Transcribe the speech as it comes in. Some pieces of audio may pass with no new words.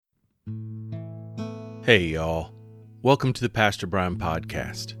Hey, y'all. Welcome to the Pastor Brian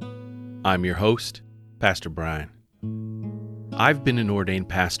Podcast. I'm your host, Pastor Brian. I've been an ordained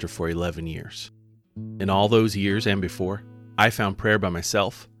pastor for 11 years. In all those years and before, I found prayer by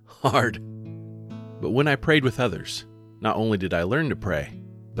myself hard. But when I prayed with others, not only did I learn to pray,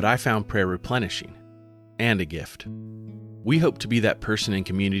 but I found prayer replenishing and a gift. We hope to be that person in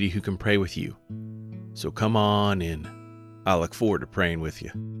community who can pray with you. So come on in. I look forward to praying with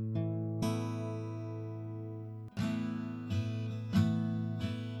you.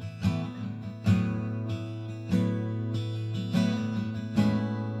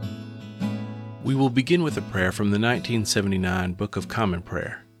 We will begin with a prayer from the 1979 Book of Common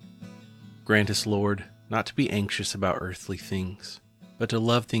Prayer. Grant us, Lord, not to be anxious about earthly things, but to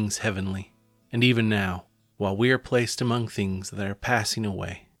love things heavenly, and even now, while we are placed among things that are passing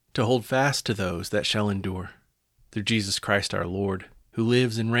away, to hold fast to those that shall endure. Through Jesus Christ our Lord, who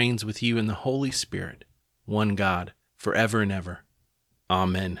lives and reigns with you in the Holy Spirit, one God, forever and ever.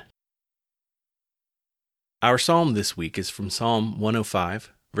 Amen. Our psalm this week is from Psalm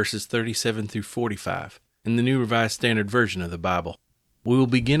 105, verses 37 through 45, in the New Revised Standard Version of the Bible. We will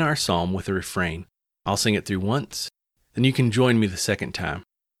begin our psalm with a refrain. I'll sing it through once, then you can join me the second time.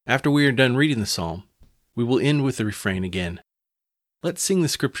 After we are done reading the psalm, we will end with the refrain again. Let's sing the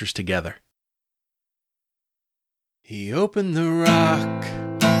scriptures together. He opened the rock,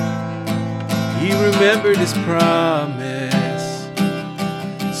 he remembered his promise,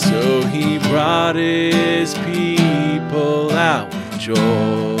 so he brought his people out with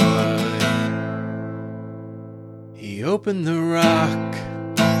joy. He opened the rock,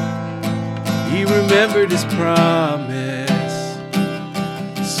 he remembered his promise,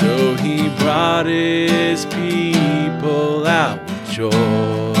 so he brought his people out with joy.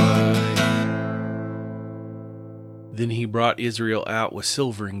 Then he brought Israel out with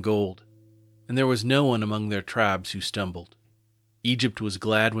silver and gold, and there was no one among their tribes who stumbled. Egypt was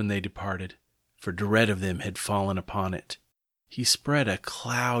glad when they departed, for dread of them had fallen upon it. He spread a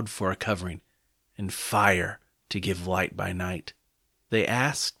cloud for a covering, and fire to give light by night. They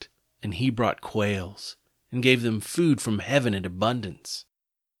asked, and he brought quails, and gave them food from heaven in abundance.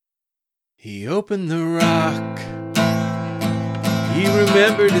 He opened the rock, he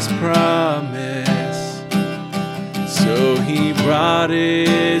remembered his promise, so he brought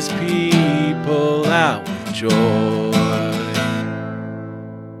his people out with joy.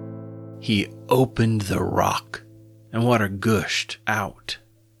 He opened the rock, and water gushed out.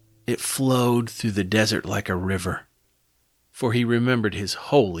 It flowed through the desert like a river, for he remembered his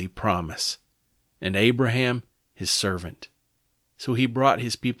holy promise, and Abraham his servant. So he brought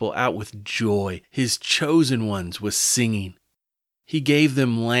his people out with joy, his chosen ones with singing. He gave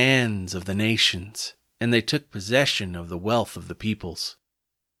them lands of the nations, and they took possession of the wealth of the peoples,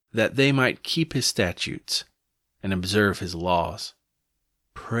 that they might keep his statutes and observe his laws.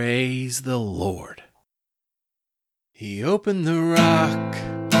 Praise the Lord. He opened the rock,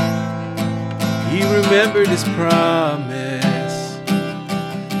 he remembered his promise,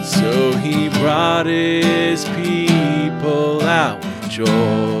 so he brought his people out with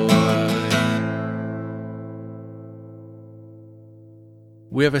joy.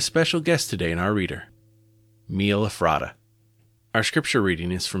 We have a special guest today in our reader, Mia Lafrada. Our scripture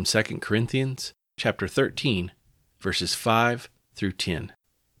reading is from 2 Corinthians chapter 13, verses 5 through 10,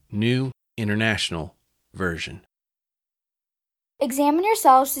 New International Version. Examine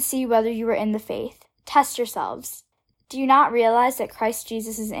yourselves to see whether you are in the faith. Test yourselves. Do you not realize that Christ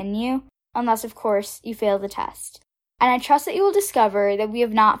Jesus is in you? Unless, of course, you fail the test. And I trust that you will discover that we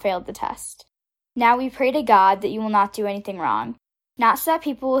have not failed the test. Now we pray to God that you will not do anything wrong. Not so that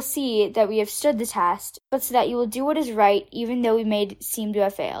people will see that we have stood the test, but so that you will do what is right, even though we may seem to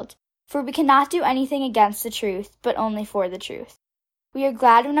have failed. For we cannot do anything against the truth, but only for the truth. We are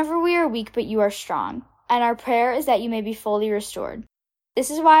glad whenever we are weak, but you are strong. And our prayer is that you may be fully restored.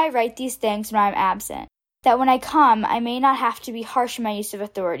 This is why I write these things when I am absent, that when I come, I may not have to be harsh in my use of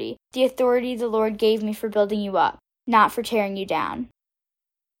authority, the authority the Lord gave me for building you up, not for tearing you down.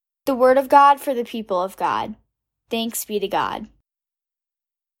 The word of God for the people of God. Thanks be to God.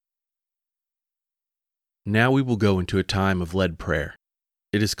 Now we will go into a time of led prayer.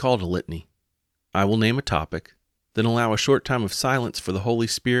 It is called a litany. I will name a topic, then allow a short time of silence for the Holy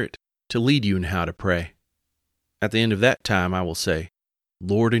Spirit to lead you in how to pray. At the end of that time, I will say,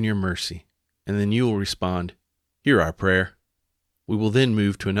 Lord, in your mercy, and then you will respond, hear our prayer. We will then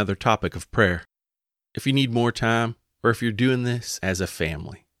move to another topic of prayer. If you need more time, or if you're doing this as a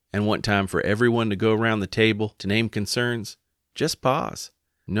family and want time for everyone to go around the table to name concerns, just pause.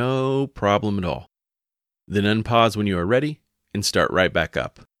 No problem at all. Then unpause when you are ready and start right back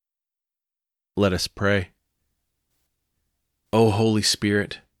up. Let us pray. O Holy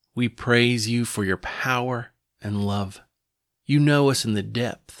Spirit, we praise you for your power and love. You know us in the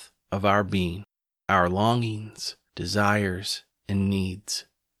depth of our being, our longings, desires, and needs.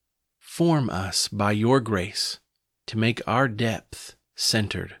 Form us by your grace to make our depth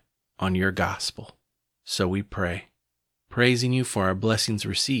centered on your gospel. So we pray, praising you for our blessings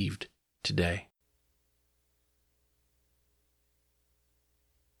received today.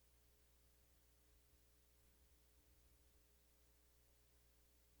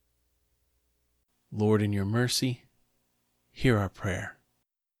 Lord, in your mercy, hear our prayer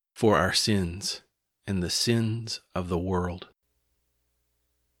for our sins and the sins of the world.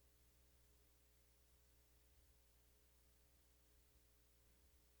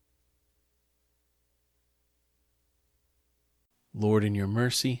 Lord, in your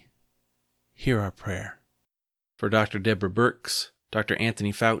mercy, hear our prayer for Dr. Deborah Birx, Dr.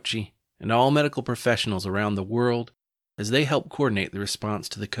 Anthony Fauci, and all medical professionals around the world as they help coordinate the response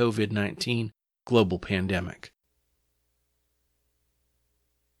to the COVID-19 global pandemic.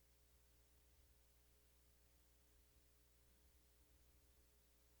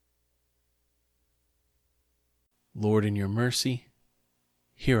 Lord, in your mercy,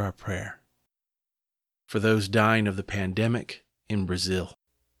 hear our prayer for those dying of the pandemic in Brazil.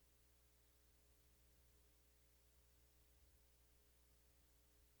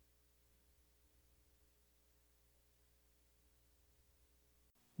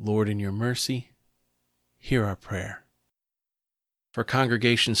 Lord, in your mercy, hear our prayer for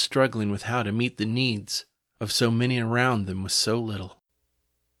congregations struggling with how to meet the needs of so many around them with so little.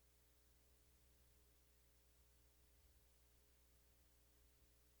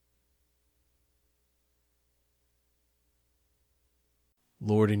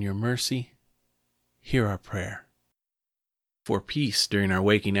 Lord, in your mercy, hear our prayer for peace during our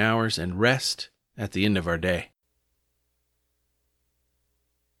waking hours and rest at the end of our day.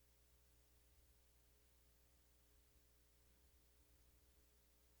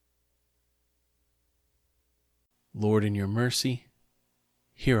 Lord, in your mercy,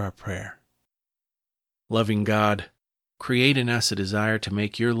 hear our prayer. Loving God, create in us a desire to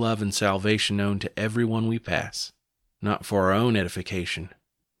make your love and salvation known to everyone we pass, not for our own edification,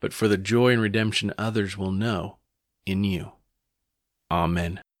 but for the joy and redemption others will know in you.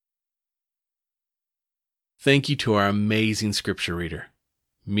 Amen. Thank you to our amazing scripture reader,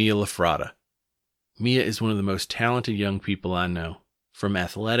 Mia Lafrada. Mia is one of the most talented young people I know, from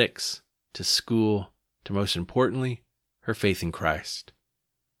athletics to school to, most importantly, her faith in Christ.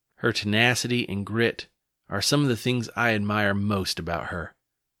 Her tenacity and grit are some of the things I admire most about her.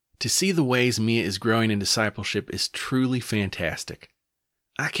 To see the ways Mia is growing in discipleship is truly fantastic.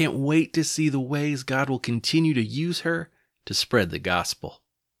 I can't wait to see the ways God will continue to use her to spread the gospel.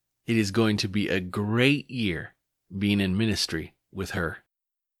 It is going to be a great year being in ministry with her.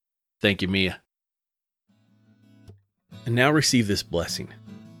 Thank you, Mia. And now receive this blessing.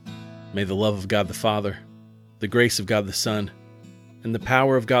 May the love of God the Father, the grace of God the Son, and the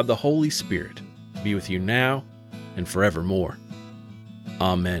power of God the Holy Spirit be with you now and forevermore.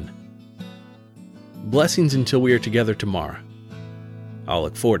 Amen. Blessings until we are together tomorrow. I'll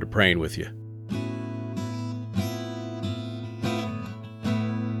look forward to praying with you.